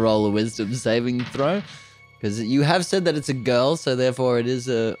have to roll a Wisdom saving throw because you have said that it's a girl, so therefore it is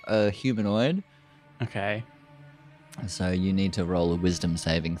a humanoid. Okay. So you need to roll a Wisdom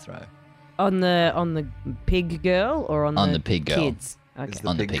saving throw. On the pig girl or on the pig girl. kids? Is Okay. the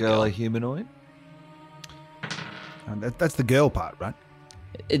On the big pig girl girl. a humanoid? That's the girl part, right?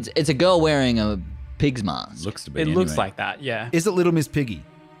 It's a girl wearing a pig's mask. Looks to be. It looks anyway. like that, yeah. Is it Little Miss Piggy?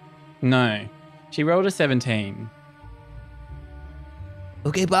 No. She rolled a 17.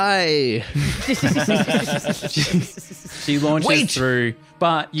 Okay, bye. She launches Wait! through,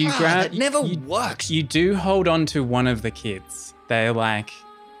 but you grab. that never you, works. You do hold on to one of the kids. They're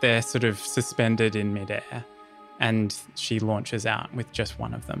sort of suspended in midair, and she launches out with just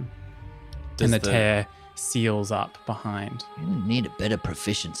one of them. Does and the tear seals up behind. You need a better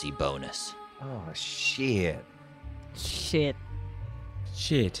proficiency bonus. Oh, shit. Shit.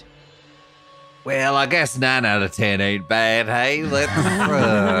 Shit. Well, I guess 9 out of 10 ain't bad, hey? Let's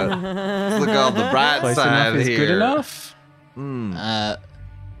look on the bright Close side enough is here. good enough.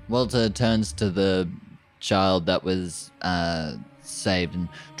 Walter turns to the child that was saved and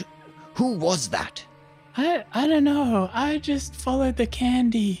who was that? I don't know. I just followed the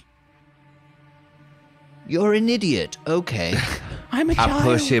candy. You're an idiot. Okay. I'm a child. I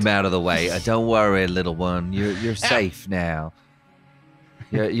push him out of the way. Don't worry, little one. You're safe now.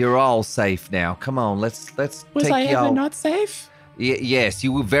 You're all safe now. Come on, let's Was take I y'all. ever not safe? Yes,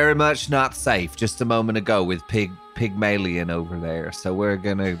 you were very much not safe just a moment ago with Pygmalion over there. So we're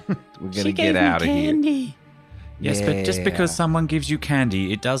gonna She get gave out me of here. candy. Yes, but just because Yeah. someone gives you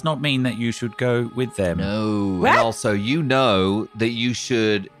candy, it does not mean that you should go with them. No. And also, you know that you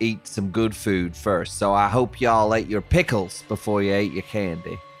should eat some good food first. So I hope y'all ate your pickles before you ate your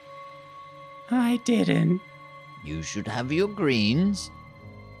candy. I didn't. You should have your greens,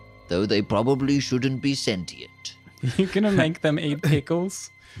 though they probably shouldn't be sentient. You're gonna make them eat pickles?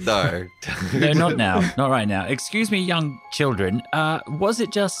 No. No, not now. Not right now. Excuse me, young children. Was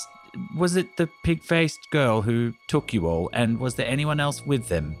it the pig-faced girl who took you all, and was there anyone else with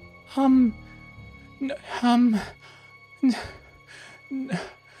them?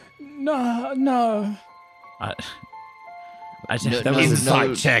 No. I, That was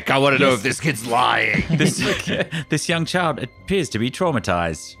Insight check. I want to know if this kid's lying. this young child appears to be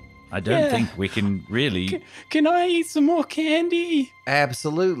traumatized. I don't think we can really. Can I eat some more candy?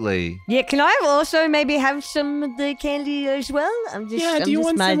 Absolutely. Yeah, can I also maybe have some of the candy as well? Do you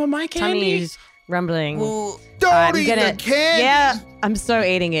want some of my candy? Tummy's rumbling. Don't eat the candy. Yeah, I'm so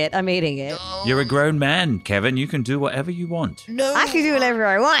eating it. I'm eating it. You're a grown man, Kevin. You can do whatever you want. No, I can do whatever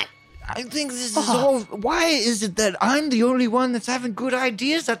I want. I think this is all. Why is it that I'm the only one that's having good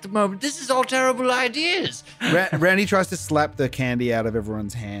ideas at the moment? This is all terrible ideas. Randy tries to slap the candy out of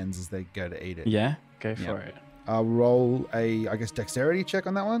everyone's hands as they go to eat it. Yeah, go for it. I'll roll a, I guess, dexterity check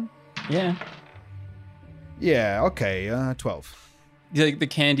on that one. Yeah. Yeah, okay, 12. The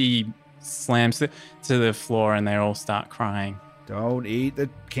candy slams to the floor and they all start crying. Don't eat the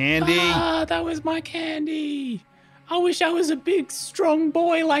candy. Ah, that was my candy. I wish I was a big, strong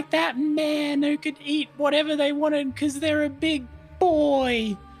boy like that man who could eat whatever they wanted because they're a big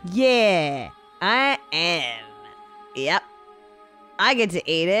boy. Yeah, I am. Yep. I get to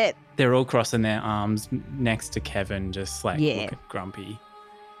eat it. They're all crossing their arms next to Kevin, just like looking grumpy.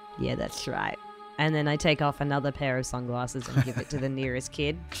 Yeah, that's right. And then I take off another pair of sunglasses and give it to the nearest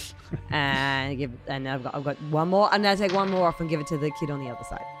kid. And I've got one more. And I take one more off and give it to the kid on the other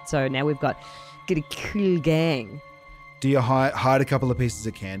side. So now we've got a cool gang. Do you hide a couple of pieces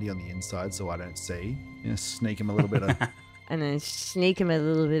of candy on the inside so I don't see? Sneak him a little bit of... And then sneak him a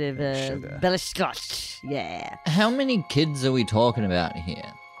little bit of Sugar. butterscotch. Yeah. How many kids are we talking about here?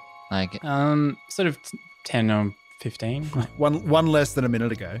 Like, Sort of 10 or 15. one less than a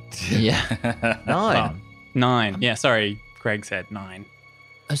minute ago. yeah, 9. 9. Yeah, sorry. Greg said 9.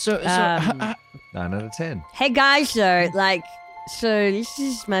 So 9 out of 10. Hey guys, so this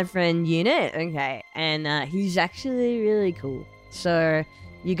is my friend Unit, okay, and he's actually really cool. So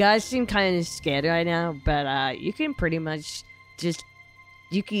you guys seem kind of scared right now, but you can pretty much just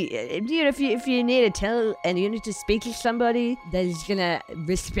if you need to tell and you need to speak to somebody that is gonna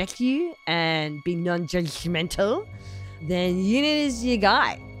respect you and be non-judgmental, then Unit is your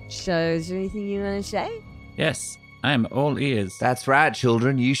guy. So is there anything you want to say? Yes, I am all ears. That's right,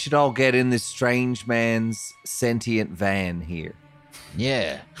 children. You should all get in this strange man's sentient van here.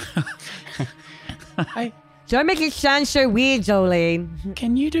 yeah. Don't make it sound so weird, Jolene.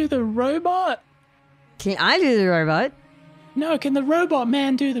 Can you do the robot? Can I do the robot? No, can the robot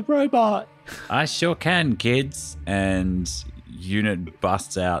man do the robot? I sure can, kids. And Unit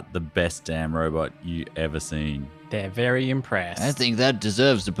busts out the best damn robot you ever seen. They're very impressed. I think that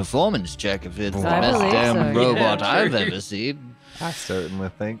deserves a performance check if it's the I best believe damn so, robot yeah. I've ever seen. I certainly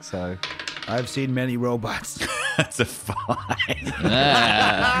think so. I've seen many robots. That's a 5.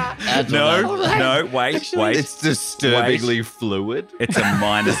 That's No, what I- wait. It's disturbingly fluid. It's a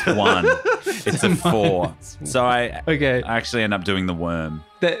 -1. It's a 4. So I Okay. actually end up doing the worm.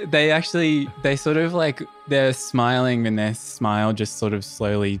 They sort of like, they're smiling and their smile just sort of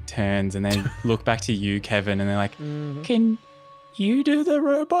slowly turns and they look back to you, Kevin, and they're like, can you do the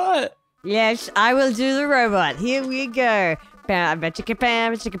robot? Yes, I will do the robot. Here we go.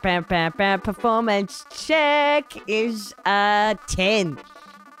 Performance check is 10.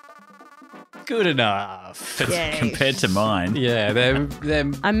 Good enough. Yay. Compared to mine. Yeah, they're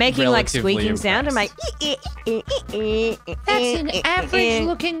I'm making like relatively squeaking sound. I'm like, That's an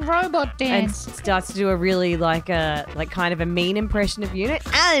average-looking robot and dance. starts to do a really like kind of a mean impression of Unit.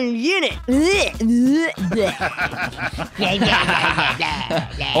 And Unit.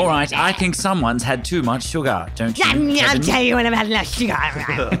 All right, I think someone's had too much sugar, don't you? I'll Kevin? tell you when I've had enough sugar.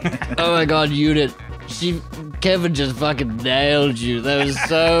 Oh my god, Unit. Kevin just fucking nailed you. That was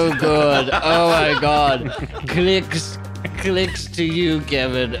so good. Oh my god. Clicks to you,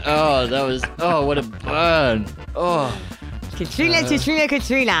 Kevin. Oh, what a burn. Oh.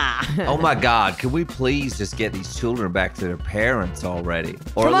 Katrina. Oh my God, can we please just get these children back to their parents already?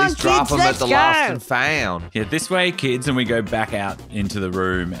 Or Come at on, least drop kids, them at let's the go. lost and found? Yeah, this way, kids, and we go back out into the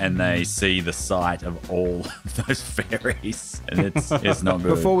room and they see the sight of all of those fairies. And it's not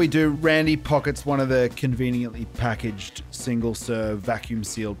good. Before we do, Randy pockets one of the conveniently packaged single-serve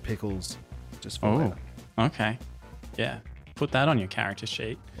vacuum-sealed pickles. Just for Oh, later. okay. Yeah. Put that on your character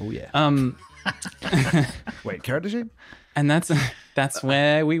sheet. Oh, yeah. Wait, character sheet? And that's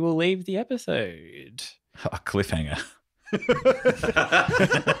where we will leave the episode. A cliffhanger.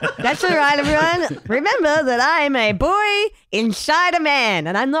 That's all right, everyone. Remember that I'm a boy inside a man,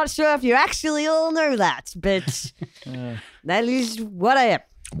 and I'm not sure if you actually all know that, but that is what I am.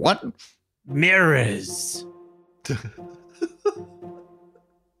 What? Mirrors.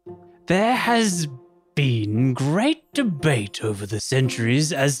 There has been great debate over the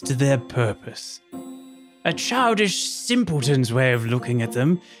centuries as to their purpose. A childish simpleton's way of looking at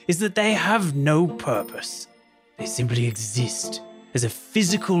them is that they have no purpose. They simply exist as a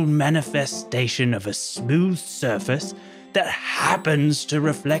physical manifestation of a smooth surface that happens to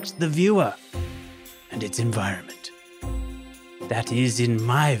reflect the viewer and its environment. That is, in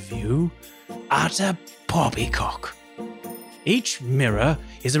my view, utter poppycock. Each mirror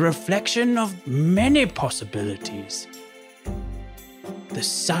is a reflection of many possibilities. The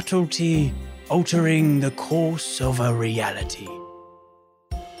subtlety altering the course of a reality.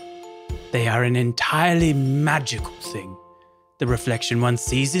 They are an entirely magical thing. The reflection one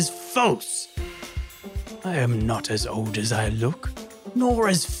sees is false. I am not as old as I look, nor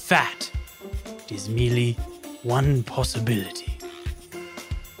as fat. It is merely one possibility.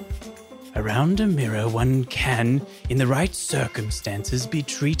 Around a mirror, one can, in the right circumstances, be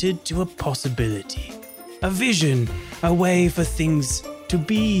treated to a possibility, a vision, a way for things to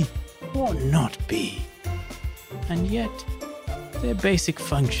be or not be. And yet, their basic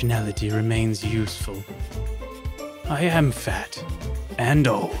functionality remains useful. I am fat and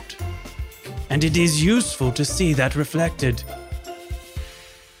old, and it is useful to see that reflected.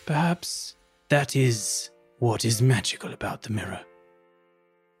 Perhaps that is what is magical about the mirror.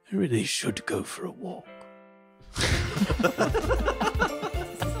 I really should go for a walk.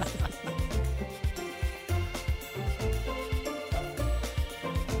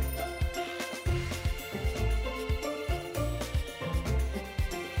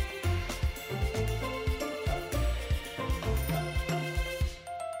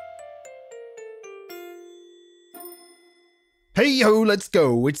 Hey ho, let's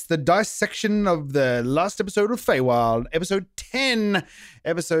go. It's the dice section of the last episode of Feywild, episode 10.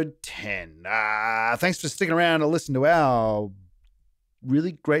 Episode 10. Thanks for sticking around to listen to our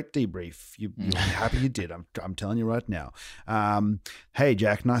really great debrief. You'll be happy you did. I'm telling you right now. Hey,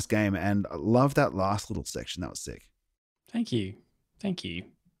 Jack, nice game. And I love that last little section. That was sick. Thank you. Thank you.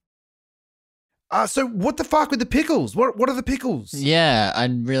 So what the fuck with the pickles? What are the pickles? Yeah, I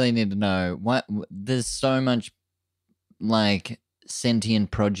really need to know. There's so much like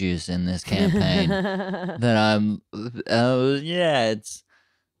sentient produce in this campaign that I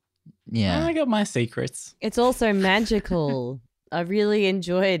got my secrets. It's also magical. I really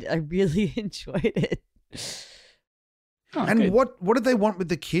enjoyed it. Oh, And good. what do they want with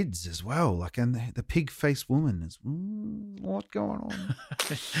the kids as well? Like, and the pig-faced woman is what's going on?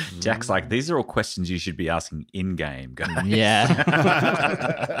 Jack's like, these are all questions you should be asking in-game, guys.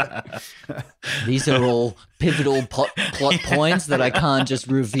 Yeah. These are all pivotal plot points that I can't just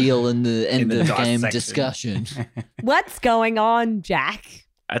reveal in the end of game discussion. What's going on, Jack?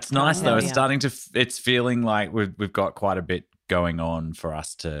 It's nice though. It's Yeah. starting to. It's feeling like we've got quite a bit going on for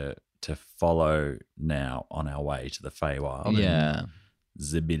us to follow now on our way to the Feywild. Yeah.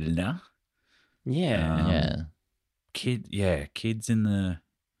 Zibilna. Yeah. Kids in the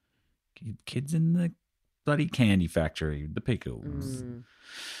bloody candy factory, the pickles.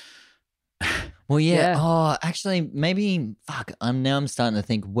 Well, yeah. Yeah. Oh, actually, maybe. Fuck. I'm starting to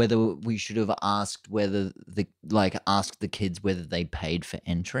think whether we should have asked asked the kids whether they paid for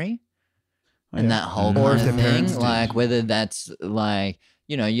entry, and that whole Or kind if of their thing. parents did. Like whether that's like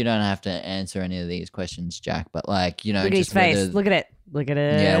you don't have to answer any of these questions, Jack. But like Look at his just face. whether- Look at it. Look at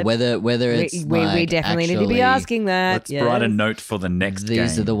it. Yeah, whether it's we like definitely need to be actually asking that. Let's write a yes. note for the next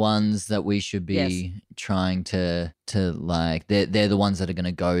These game. are the ones that we should be trying to like. They're the ones that are going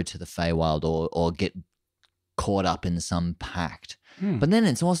to go to the Feywild or get caught up in some pact. But then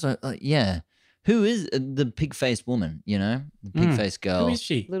it's also who is the pig-faced woman? The pig-faced girl. Who is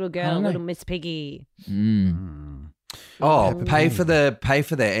she? Little I girl, don't know. little Miss Piggy. Oh, pay for their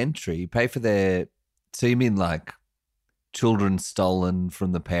entry, pay for their. So you mean like children stolen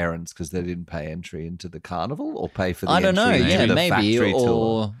from the parents because they didn't pay entry into the carnival, or pay for the I don't know. entry into Yeah, the maybe factory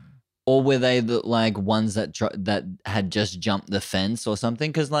tour? or were they the like ones that had just jumped the fence or something?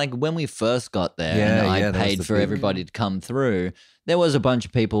 Because like when we first got there, and I that was paid the for big- everybody to come through. There was a bunch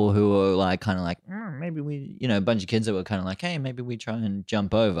of people who were like kind of like maybe we a bunch of kids that were kind of like, hey, maybe we try and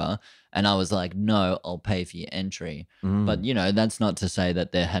jump over. And I was like, no, I'll pay for your entry. But that's not to say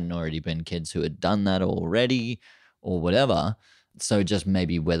that there hadn't already been kids who had done that already or whatever. So just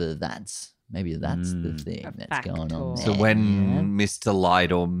maybe that's the thing A that's going on. factor. So there. when Mr.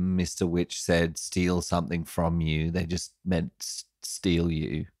 Light or Mr. Witch said steal something from you, they just meant steal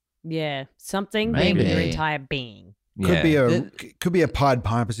you. Yeah, something being your Maybe. entire being. Could Yeah. be a Pied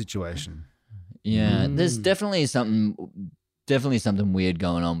Piper situation. Yeah, there's definitely something weird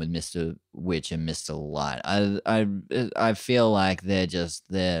going on with Mr. Witch and Mr. Light. I feel like they're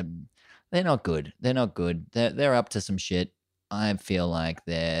not good. They're not good. They're up to some shit. I feel like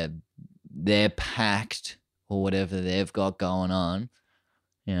they're their pact or whatever they've got going on,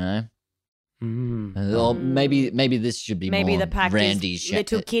 you know. Or maybe this should be Maybe more the pact Randy is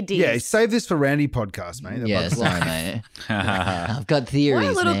little kiddies. Yeah, save this for Randy podcast, mate. Yeah, sorry, mate. I've got theories,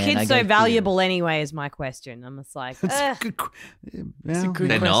 Why are little man. I kids got so valuable anyway is my question. I'm just like, That's a good. It's a good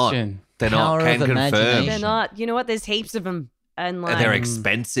They're question. They're Power not. Can of confirm. imagination. they're not. You know what? There's heaps of them. And like They're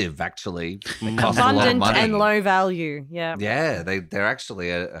expensive, actually. They cost a lot of abundant money. and low value. Yeah. Yeah, they're actually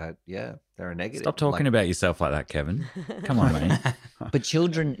they're a negative. Stop talking about yourself like that, Kevin. Come on, mate. But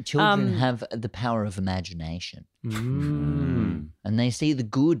children have the power of imagination, and they see the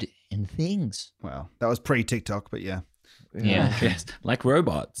good in things. Well, that was pre-TikTok, but yeah. Yeah. Yes, like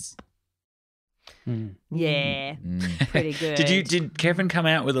robots. Yeah. Pretty good. Did Kevin come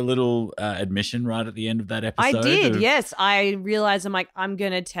out with a little admission right at the end of that episode? I did, yes. I realized I'm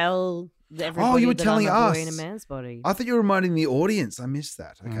going to tell everybody you were that telling I'm a boy us. in a man's body. I thought you were reminding the audience. I missed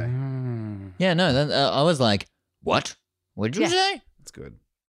that. Okay, Yeah, no, I was like, what? What did you say? that's good.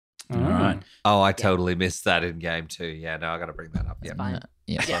 All right. Oh, I totally missed that in game 2. Yeah, no, I got to bring that up. Yeah, fine.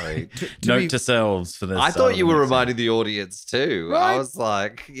 Yeah. sorry. Note to selves for this. I thought you were reminding the audience too. Right. I was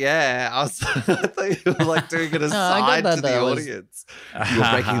like, I thought you were like doing an I aside got to that. the That was- audience.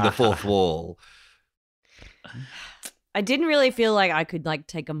 You're breaking the fourth wall. I didn't really feel like I could like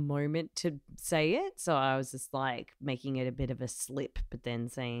take a moment to say it, so I was just like making it a bit of a slip, but then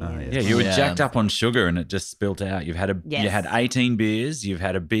saying it. Yeah, you were Yeah. jacked up on sugar and it just spilt out. You had Yes. 18 beers. You've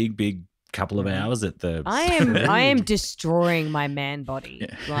had a big couple of hours at the. I am destroying my man body.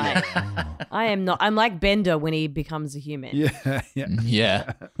 Like I am not. I'm like Bender when he becomes a human. Yeah, yeah.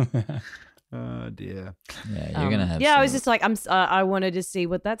 Yeah. Oh dear. Yeah, you're gonna have. Yeah, I was some- just like, I wanted to see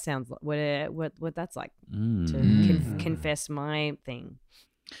what that sounds like, what that's like to confess my thing.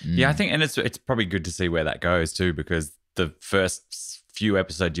 Yeah, I think, and it's probably good to see where that goes too, because the first few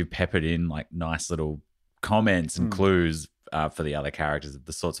episodes you've peppered in like nice little comments and clues for the other characters of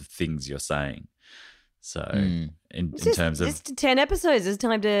the sorts of things you're saying. So in terms of it's 10 episodes, it's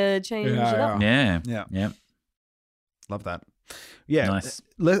time to change it up. yeah, Love that. Yeah. Nice.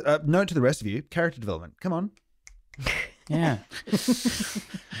 Note to the rest of you: character development. Come on. Yeah.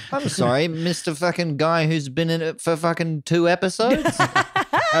 I'm sorry, Mr. fucking guy who's been in it for fucking 2 episodes,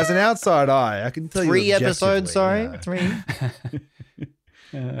 As an outside eye, I can tell 3 you. episodes. Sorry, objectively, 3.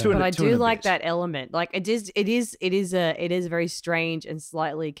 But I do like that element. Like it is a very strange and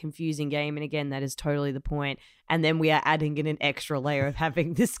slightly confusing game. And again, that is totally the point. And then we are adding in an extra layer of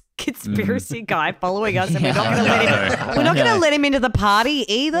having this conspiracy guy following us, and we're not going to let him. We're not going to let him into the party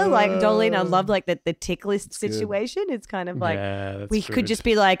either. Like Dolene, I love like the tick list situation. It's kind of like we could just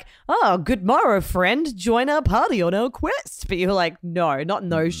be like, "Oh, good morrow, friend. Join our party on our quest." But you're like, "No, not in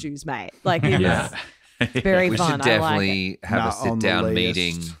those shoes, mate." Like, it's very We fun. should I like it. definitely have a Not on the sit-down list.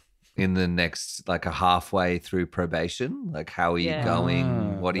 meeting in the next, like a halfway through probation. Like, how are you Yeah.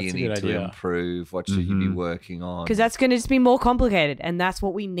 going? What do you that's a need good to idea. improve? What should you be working on? Because that's going to just be more complicated, and that's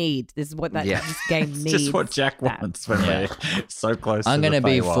what we need. This is what this game it's needs. just what Jack that. wants when we're so close. I'm to gonna the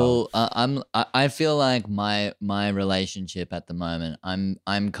be Feywild. full. I feel like my relationship at the moment.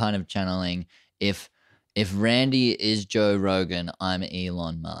 I'm kind of channeling if Randy is Joe Rogan, I'm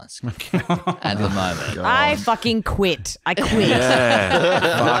Elon Musk at the moment. I fucking quit. I quit. Yeah,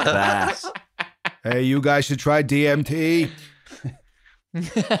 fuck that. Hey, you guys should try DMT.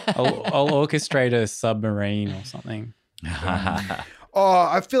 I'll orchestrate a submarine or something. Oh,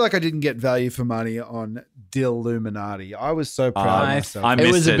 I feel like I didn't get value for money on Dilluminati. I was so proud of Nice. myself. I It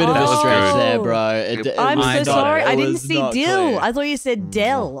missed was a it. bit of That a was stretch good. there, bro. I'm was so not- sorry. it I didn't was see not Dill. clear. I thought you said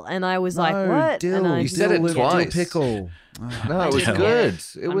Dell, and I was like, No, "What?" Dill, and I You just said it Dill twice. Pickle. No, it was didn't good.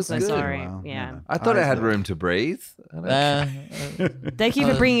 get It I'm was so good. sorry. Wow, Yeah. I thought it had look. room to breathe. I don't care. Thank you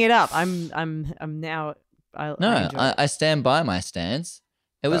for bringing it up. I'm now. I No, enjoy I stand by my stance.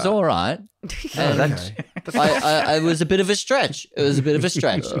 It was all right. it. And Okay. I was a bit of a stretch. It was a bit of a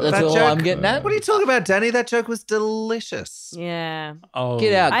stretch. That's That all joke- I'm getting at. What are you talking about, Danny? That joke was delicious. Yeah. Oh,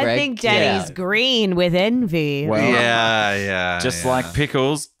 Get out, I Greg. think Get Danny's out. green with envy. Well, Yeah. Just yeah. like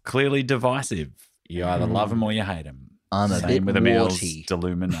pickles, clearly divisive. You either love them or you hate them. I'm a Same bit with Emil's warty.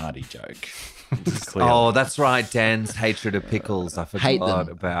 Illuminati joke. Clearly. Oh, that's right. Dan's hatred of pickles. I Hate forgot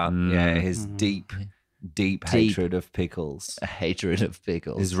them. about. Yeah, his deep hatred of pickles. A hatred of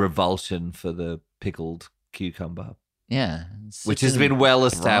pickles. His revulsion for the pickled cucumber, Yeah. which such has an been well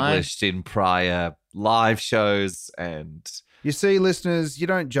right- established in prior live shows and. You see, listeners, you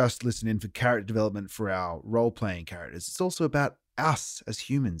don't just listen in for character development for our role-playing characters. It's also about us as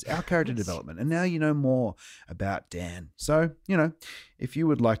humans, our character development. And now you know more about Dan. So, if you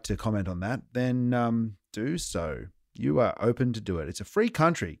would like to comment on that, then do so. You are open to do it. It's a free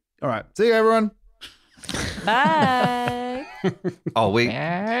country. All right. See you, everyone. Bye. Are we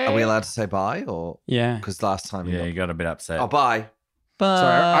allowed to say bye or? Yeah. Because last time You got a bit upset. Oh, bye.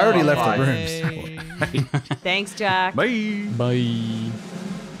 Sorry, I already left Bye. the room. So. Thanks, Jack. Bye. Bye.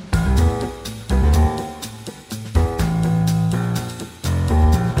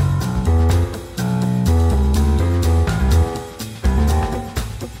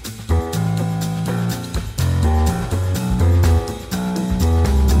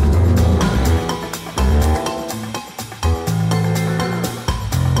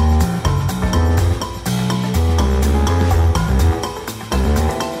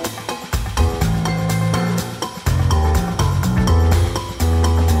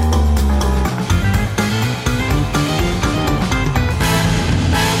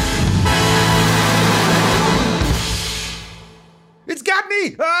 It's got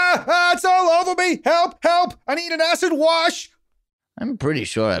me! It's all over me! Help! Help! I need an acid wash! I'm pretty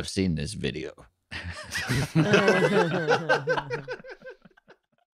sure I've seen this video.